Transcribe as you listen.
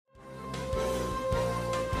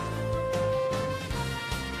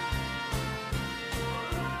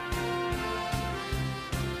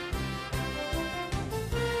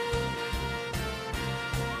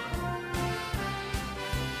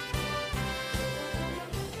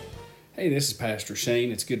Hey, this is Pastor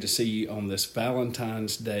Shane. It's good to see you on this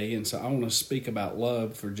Valentine's Day. And so I want to speak about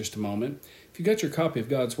love for just a moment. If you got your copy of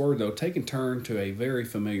God's Word, though, take and turn to a very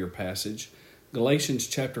familiar passage, Galatians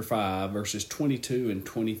chapter 5, verses 22 and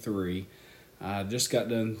 23. I just got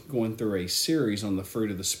done going through a series on the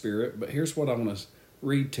fruit of the Spirit, but here's what I want to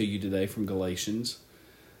read to you today from Galatians.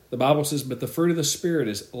 The Bible says, "But the fruit of the Spirit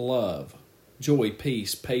is love, joy,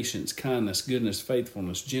 peace, patience, kindness, goodness,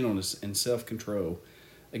 faithfulness, gentleness, and self-control.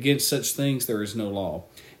 Against such things there is no law."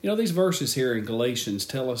 You know, these verses here in Galatians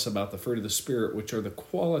tell us about the fruit of the Spirit, which are the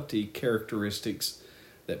quality characteristics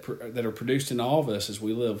that are produced in all of us as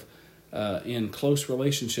we live in close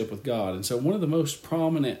relationship with God. And so one of the most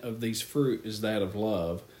prominent of these fruit is that of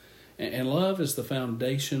love. And love is the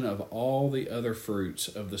foundation of all the other fruits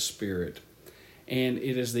of the Spirit. And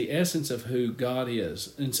it is the essence of who God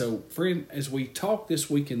is. And so, friend, as we talk this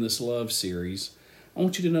week in this love series, I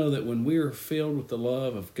want you to know that when we are filled with the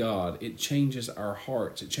love of God, it changes our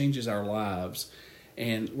hearts, it changes our lives,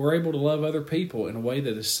 and we're able to love other people in a way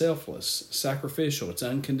that is selfless, sacrificial, it's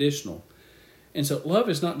unconditional. And so love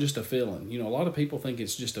is not just a feeling. You know, a lot of people think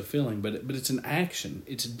it's just a feeling, but it's an action.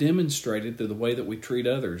 It's demonstrated through the way that we treat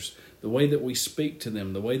others, the way that we speak to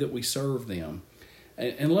them, the way that we serve them.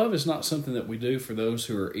 And love is not something that we do for those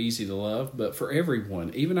who are easy to love, but for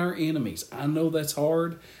everyone, even our enemies. I know that's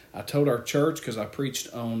hard. I told our church, because I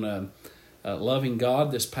preached on loving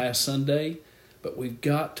God this past Sunday, but we've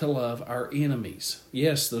got to love our enemies.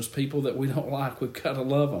 Yes, those people that we don't like, we've got to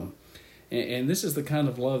love them. And this is the kind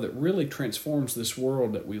of love that really transforms this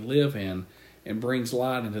world that we live in and brings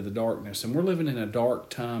light into the darkness. And we're living in a dark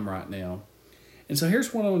time right now. And so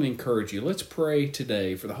here's what I want to encourage you. Let's pray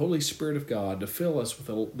today for the Holy Spirit of God to fill us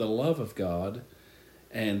with the love of God,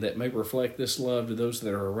 and that may reflect this love to those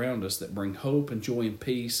that are around us, that bring hope and joy and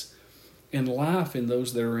peace and life in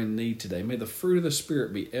those that are in need today. May the fruit of the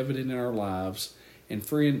Spirit be evident in our lives. And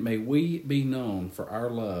friend, may we be known for our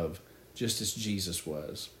love just as Jesus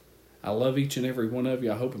was. I love each and every one of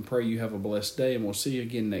you. I hope and pray you have a blessed day, and we'll see you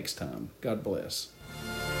again next time. God bless.